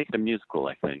 we're going to make it a musical,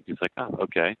 I think. He's like, oh,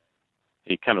 okay.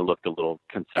 He kind of looked a little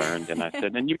concerned, and I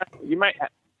said, and you might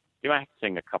have to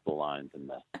sing a couple lines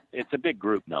in it's a big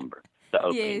group number, the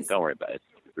opening. Yes. Don't worry about it.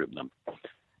 It's a group number.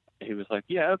 He was like,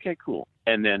 yeah, okay, cool.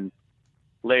 And then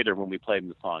later when we played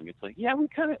the song, it's like, yeah,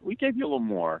 we gave you a little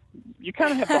more. You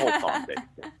kind of have the whole song,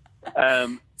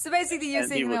 basically. So basically you're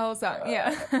singing the whole song,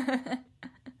 yeah.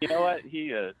 You know what?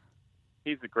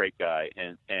 He's a great guy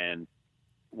and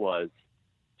was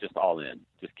just all in.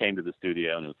 Just came to the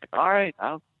studio and it was like, all right,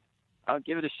 I'll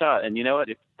give it a shot. And you know what?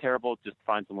 If it's terrible, just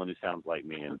find someone who sounds like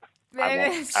me, and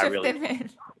I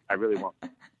really won't.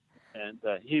 And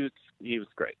he was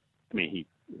great. I mean,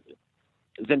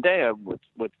 Zendaya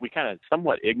we kind of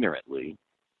somewhat ignorantly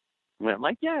went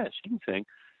like, yeah, she can sing,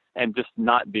 and just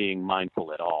not being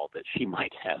mindful at all that she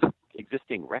might have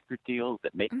existing record deals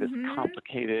that make this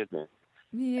complicated.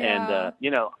 And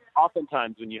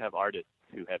oftentimes when you have artists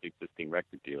who have existing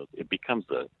record deals, it becomes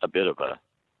a bit of a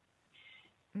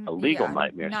legal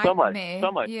nightmare. So much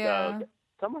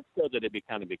so that it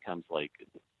kind of becomes like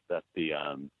that the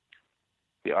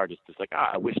artist is like,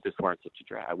 I wish this weren't such a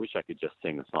drag. I wish I could just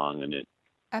sing a song and it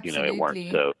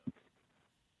weren't so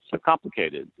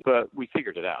complicated. But we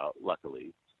figured it out,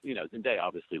 luckily. Zendaya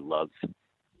obviously loves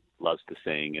to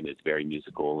sing and is very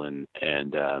musical and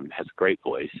has a great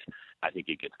voice. I think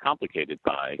it gets complicated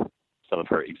by some of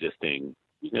her existing,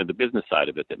 the business side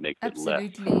of it that makes it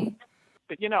less.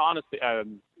 But honestly,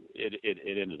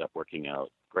 it ended up working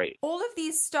out great. All of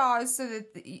these stars, so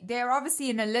that they're obviously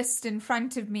in a list in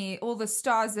front of me, all the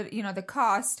stars that, the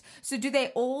cast. So do they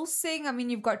all sing? I mean,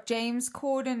 you've got James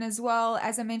Corden as well,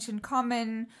 as I mentioned,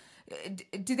 Common.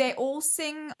 Do they all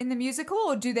sing in the musical,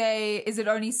 or is it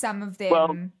only some of them?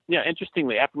 Well, yeah,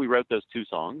 interestingly, after we wrote those 2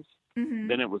 songs, mm-hmm.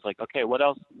 then it was like, okay, what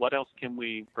else can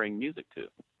we bring music to?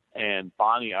 And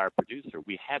Bonnie, our producer,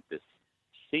 we had this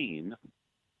scene,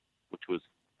 which was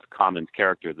Common's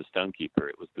character, the Stonekeeper.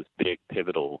 It was this big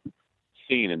pivotal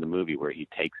scene in the movie where he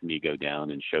takes Migo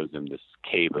down and shows him this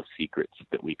cave of secrets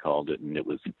that we called it. And it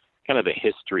was kind of the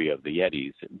history of the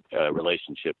Yetis'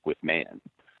 relationship with man.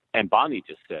 And Bonnie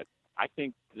just said, I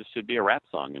think this should be a rap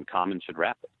song and Common should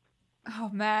rap it. Oh,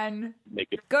 man. Make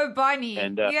it. Go Bonnie.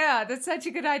 And, yeah, that's such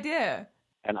a good idea.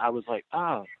 And I was like,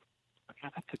 oh,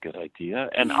 God, that's a good idea.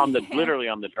 And literally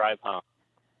on the drive home,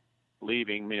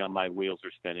 leaving, my wheels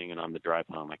are spinning, and on the drive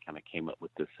home, I kind of came up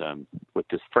with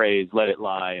this phrase, "Let it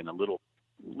lie," and a little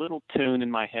tune in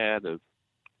my head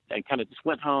and kind of just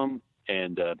went home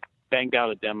and banged out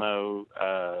a demo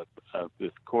of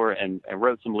this chorus and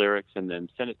wrote some lyrics, and then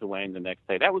sent it to Wayne the next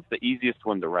day. That was the easiest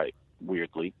one to write,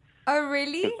 weirdly. Oh,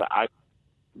 really? I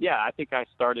think I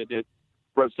started it,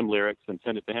 wrote some lyrics, and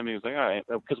sent it to him. He was like, all right,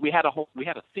 because we had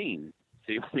a scene.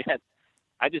 See,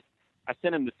 I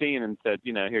sent him the scene and said,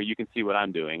 here, you can see what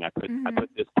I'm doing. I put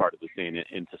this part of the scene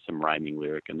into some rhyming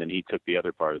lyric, and then he took the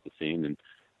other part of the scene,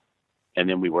 and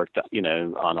then we worked,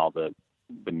 on all the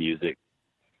music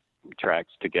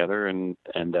tracks together, and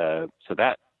so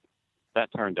that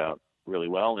turned out really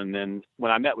well. And then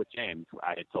when I met with James,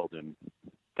 I had told him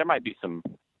there might be some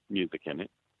music in it.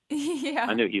 Yeah,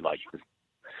 I knew he liked it.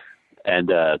 And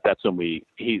that's when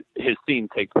his scene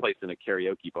takes place in a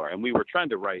karaoke bar. And we were trying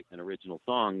to write an original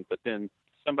song, but then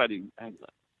somebody,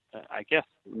 I guess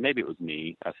maybe it was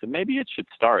me, I said, maybe it should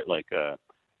start like a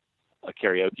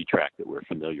karaoke track that we're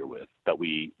familiar with. But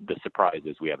the surprise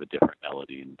is we have a different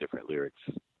melody and different lyrics.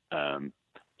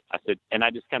 I said, and I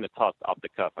just kind of tossed off the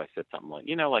cuff. I said something like,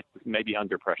 like maybe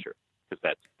Under Pressure, because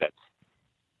that's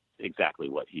exactly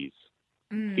what he's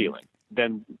feeling.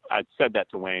 Then I said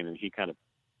that to Wayne, and he kind of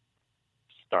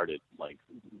started like,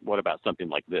 what about something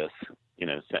like this?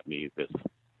 Sent me this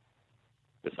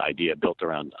idea built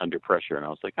around Under Pressure, and I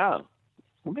was like, oh,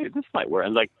 well, maybe this might work.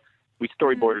 And like, we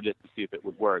storyboarded it to see if it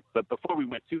would work, but before we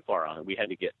went too far on it, we had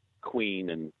to get Queen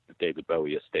and David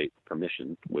Bowie estate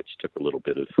permission, which took a little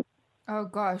bit of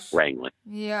wrangling.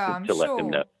 Yeah, to let them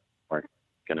know we weren't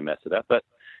going to mess it up. But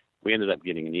we ended up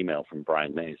getting an email from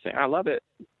Brian May saying, I love it.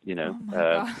 Oh my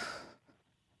God.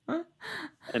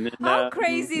 And then, how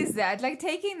crazy is that? Like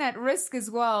taking that risk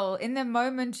as well. In the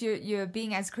moment, you're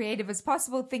being as creative as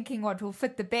possible, thinking what will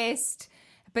fit the best.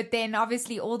 But then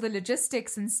obviously all the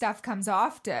logistics and stuff comes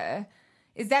after.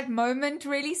 Is that moment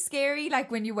really scary? Like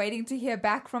when you're waiting to hear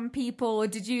back from people, or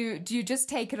do you just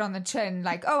take it on the chin?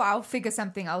 Like, oh, I'll figure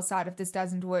something else out if this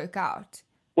doesn't work out.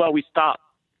 Well, we stopped.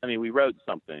 I mean, we wrote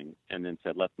something and then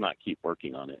said, let's not keep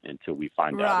working on it until we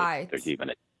find out if there's even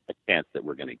a chance that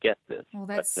we're going to get this. Well,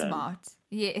 that's smart.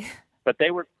 Yeah. But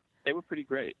they were pretty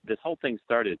great. This whole thing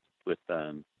started with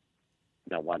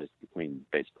now why does the Queen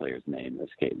bass player's name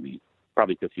escape me?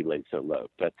 Probably because he laid so low.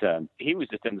 But he was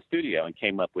just in the studio and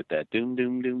came up with that doom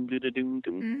doom doom doom doom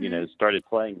doom. Mm-hmm. Started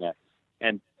playing that.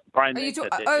 And Brian May said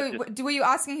were you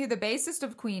asking who the bassist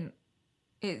of Queen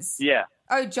is? Yeah.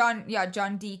 Oh, John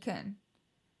Deacon.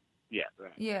 Yeah,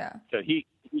 right. Yeah. So he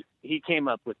came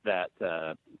up with that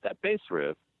bass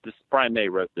riff. Brian May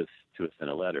wrote this to us in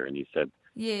a letter, and he said,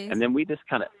 yes. And then we just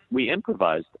we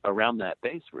improvised around that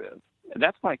bass riff. And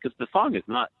that's why, because the song is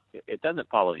not, it doesn't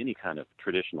follow any kind of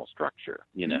traditional structure,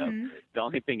 Mm-hmm. The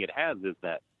only thing it has is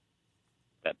that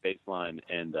bass line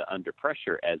and Under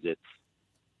Pressure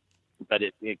but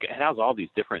it has all these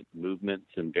different movements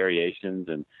and variations.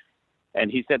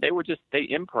 And he said they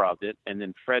improv'd it. And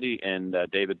then Freddie and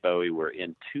David Bowie were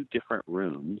in 2 different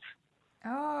rooms.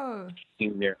 Oh.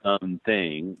 Doing their own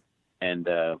thing. And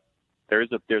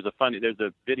there's a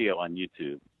video on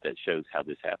YouTube that shows how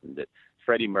this happened, that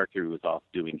Freddie Mercury was off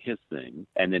doing his thing,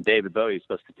 and then David Bowie was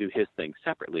supposed to do his thing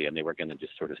separately, and they were going to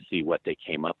just sort of see what they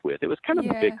came up with. It was kind of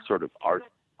a big sort of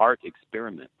art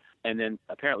experiment. And then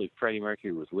apparently Freddie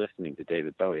Mercury was listening to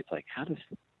David Bowie. It's like, how does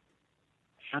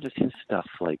his stuff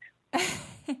like,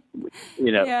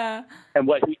 Yeah. And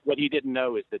what he didn't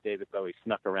know is that David Bowie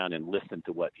snuck around and listened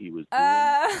to what he was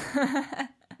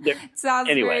doing. Sounds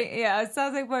anyway. great. Yeah, it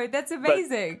sounds like Bowie. That's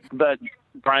amazing. But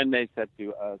Brian May said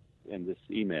to us in this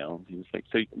email, he was like,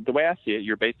 so the way I see it,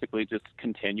 you're basically just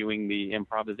continuing the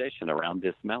improvisation around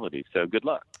this melody. So good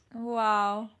luck.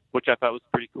 Wow. Which I thought was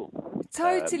pretty cool.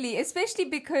 Totally, especially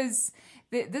because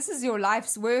this is your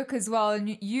life's work as well,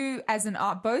 and you as an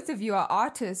art, both of you are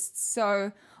artists,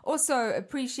 so also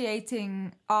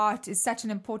appreciating art is such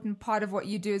an important part of what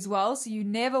you do as well. So you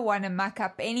never want to muck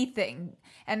up anything,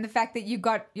 and the fact that you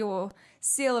got your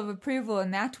seal of approval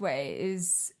in that way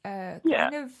is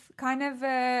kind of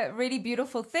a really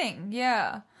beautiful thing.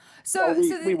 Yeah. So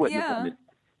we wouldn't have done it.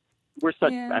 We're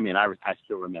such. I mean, I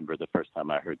still remember the first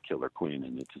time I heard Killer Queen,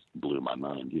 and it just blew my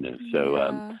mind.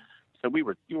 So we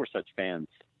were such fans.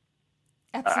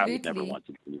 Absolutely. I would never want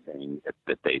to do anything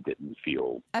that they didn't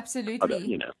feel.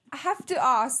 Absolutely. I have to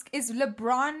ask: is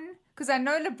LeBron? Because I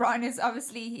know LeBron is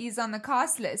obviously he's on the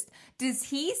cast list. Does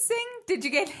he sing? Did you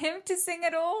get him to sing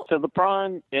at all? So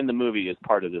LeBron in the movie is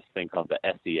part of this thing called the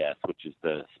SES, which is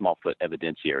the Smallfoot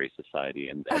Evidentiary Society,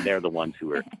 and they're the ones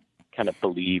who are. Kind of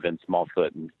believe in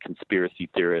Smallfoot and conspiracy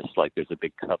theorists, like there's a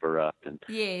big cover up, and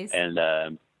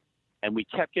we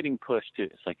kept getting pushed to.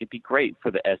 It's like it'd be great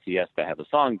for the SES to have a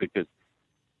song because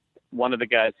one of the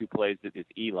guys who plays it is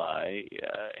Eli.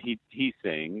 He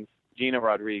sings. Gina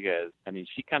Rodriguez. I mean,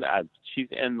 she's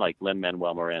in like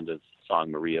Lin-Manuel Miranda's song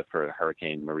Maria for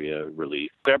Hurricane Maria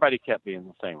relief. So everybody kept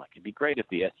saying like it'd be great if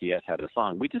the SES had a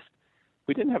song. We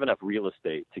didn't have enough real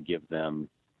estate to give them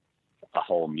a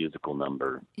whole musical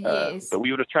number. Yes. But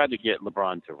we would have tried to get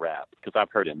LeBron to rap because I've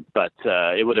heard him, but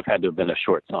it would have had to have been a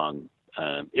short song.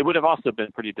 It would have also been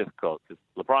pretty difficult because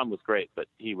LeBron was great, but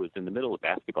he was in the middle of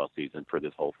basketball season for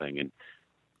this whole thing.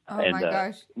 My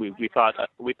gosh. We thought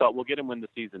we'll get him when the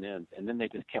season ends. And then they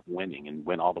just kept winning and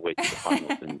went all the way to the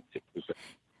finals.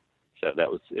 So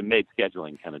it made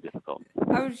scheduling kind of difficult.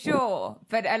 I'm sure,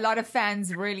 but a lot of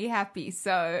fans really happy.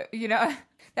 So,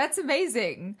 that's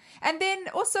amazing. And then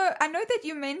also, I know that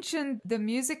you mentioned the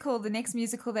next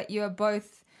musical that you are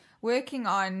both working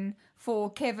on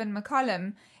for Kevin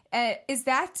McCollum.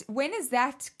 When is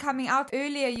that coming out?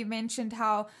 Earlier you mentioned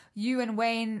how you and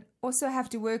Wayne also have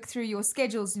to work through your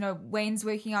schedules. Wayne's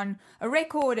working on a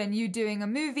record and you doing a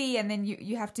movie, and then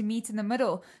you have to meet in the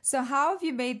middle. So how have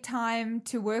you made time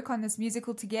to work on this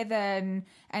musical together, and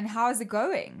how is it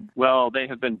going? Well, they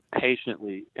have been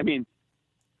patiently. I mean,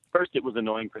 first it was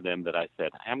annoying for them that I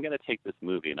said, I'm going to take this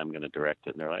movie and I'm going to direct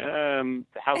it. And they're like,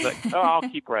 how's that? Oh, I'll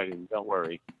keep writing. Don't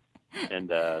worry.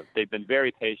 And they've been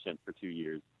very patient for 2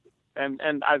 years.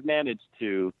 And I've managed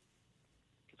to,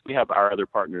 we have our other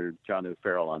partner, John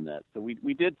O'Farrell, on that. So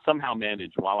we did somehow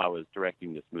manage, while I was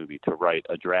directing this movie, to write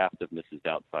a draft of Mrs.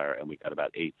 Doubtfire, and we got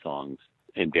about 8 songs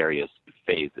in various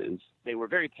phases. They were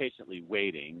very patiently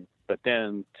waiting, but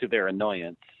then, to their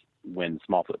annoyance, when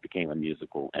Smallfoot became a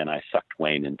musical, and I sucked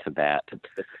Wayne into that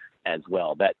as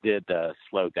well, that did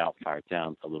slow Doubtfire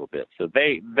down a little bit. So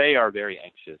they are very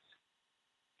anxious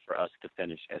for us to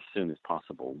finish as soon as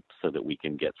possible so that we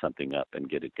can get something up and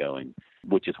get it going,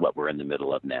 which is what we're in the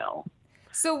middle of now.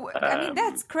 So, I mean,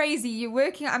 that's crazy. You're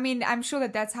working, I'm sure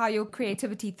that's how your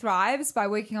creativity thrives, by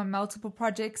working on multiple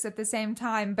projects at the same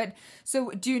time. But so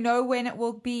do you know when it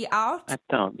will be out? I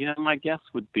don't. My guess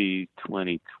would be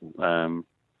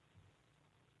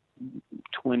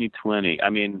 2020. I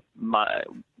mean,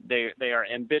 they are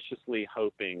ambitiously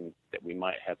hoping that we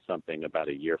might have something about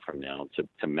a year from now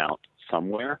to mount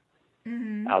somewhere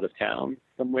out of town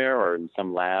somewhere, or in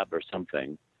some lab or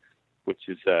something, which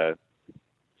is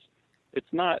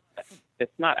it's not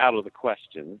out of the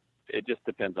question. It just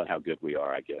depends on how good we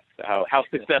are, I guess. How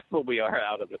successful we are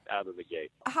out of the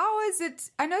gate. How is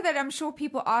it? I know that I'm sure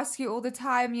people ask you all the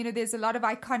time. There's a lot of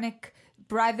iconic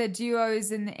brother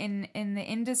duos in the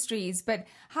industries, but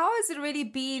how has it really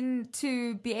been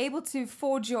to be able to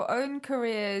forge your own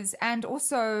careers and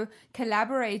also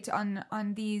collaborate on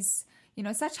these,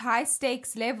 such high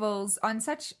stakes levels on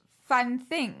such fun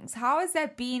things? How has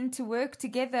that been to work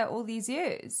together all these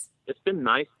years? It's been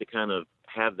nice to kind of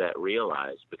have that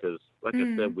realized, because like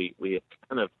I said, we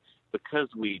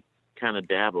kind of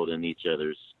dabbled in each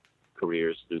other's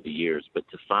careers through the years, but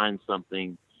to find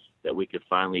something that we could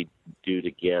finally do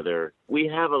together. We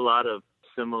have a lot of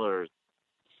similar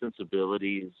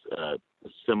sensibilities,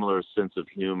 similar sense of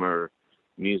humor,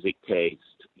 music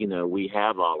taste. We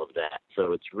have all of that.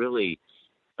 So it's really,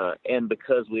 and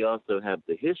because we also have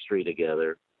the history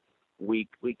together, we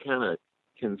kind of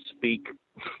can speak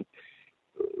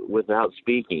without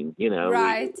speaking,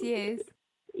 Right, yes.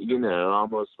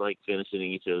 Almost like finishing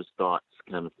each other's thoughts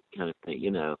kind of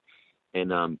thing,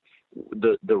 and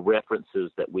the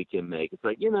references that we can make. It's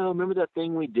like, remember that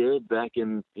thing we did back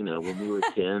in, when we were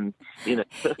 10,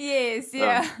 Yes,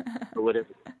 yeah. Or whatever.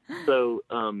 So,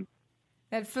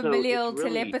 that familial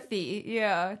telepathy.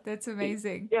 Yeah, that's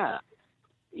amazing. Yeah.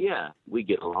 We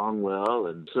get along well.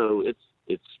 And so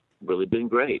it's really been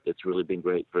great. It's really been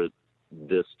great for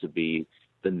this to be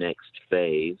the next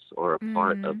phase, or a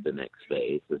part of the next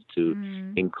phase, is to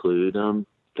include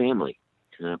family.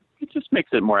 It just makes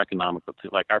it more economical too.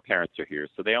 Like, our parents are here,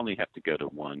 so they only have to go to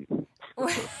one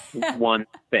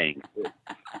thing.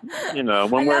 When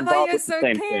we're involved with the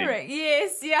same thing.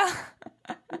 Yes, yeah.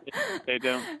 They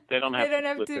don't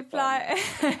have to fly.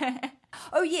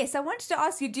 Oh yes, I wanted to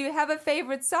ask you, do you have a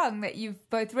favorite song that you've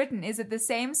both written? Is it the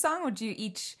same song, or do you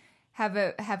each have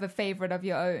a favorite of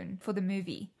your own for the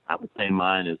movie? I would say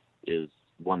mine is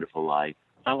Wonderful Life.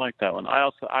 I like that one.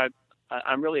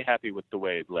 I'm really happy with the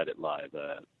way Let It Lie,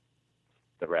 the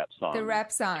rap song. The rap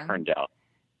song turned out.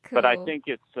 Cool. But I think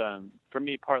it's for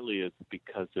me partly is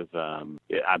because of I'm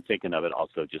thinking of it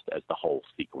also just as the whole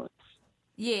sequence.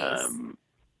 Yes.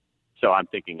 So I'm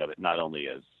thinking of it not only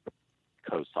as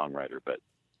co-songwriter but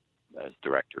as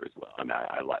director as well. I mean,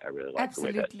 I really like the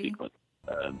way that sequence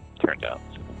turned out.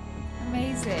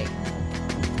 Amazing.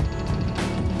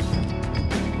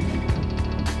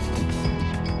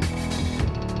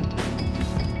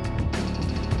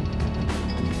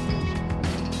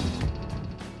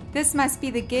 This Must Be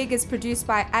the Gig is produced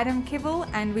by Adam Kibble,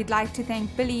 and we'd like to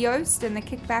thank Billy Yost and The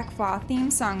Kickback for our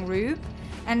theme song, Rube,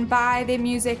 and buy their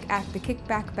music at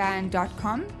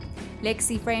thekickbackband.com.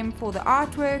 Lexi Frame for the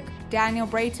artwork, Daniel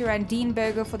Brater and Dean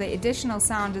Berger for the additional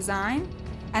sound design,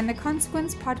 and the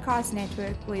Consequence Podcast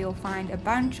Network, where you'll find a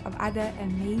bunch of other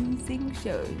amazing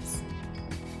shows.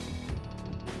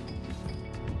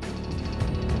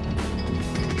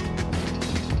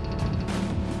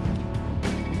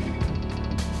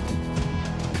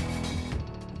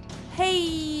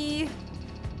 Hey!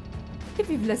 If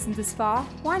you've listened this far,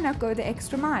 why not go the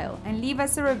extra mile and leave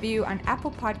us a review on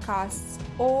Apple Podcasts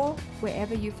or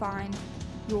wherever you find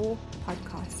your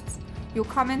podcasts. Your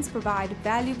comments provide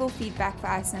valuable feedback for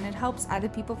us, and it helps other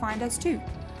people find us too.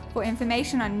 For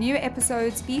information on new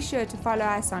episodes, be sure to follow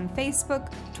us on Facebook,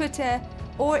 Twitter,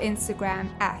 or Instagram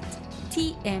at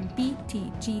TMBTGPod,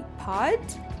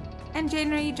 and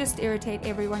generally just irritate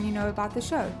everyone you know about the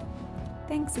show.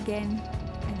 Thanks again,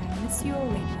 and I miss you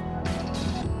already.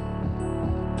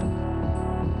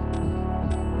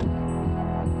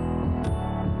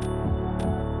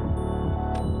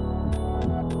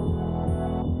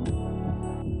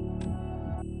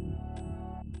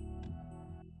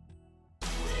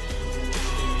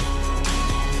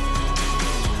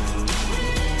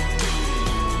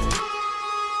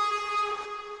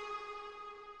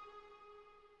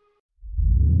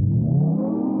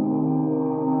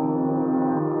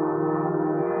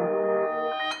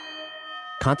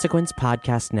 Consequence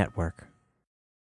Podcast Network.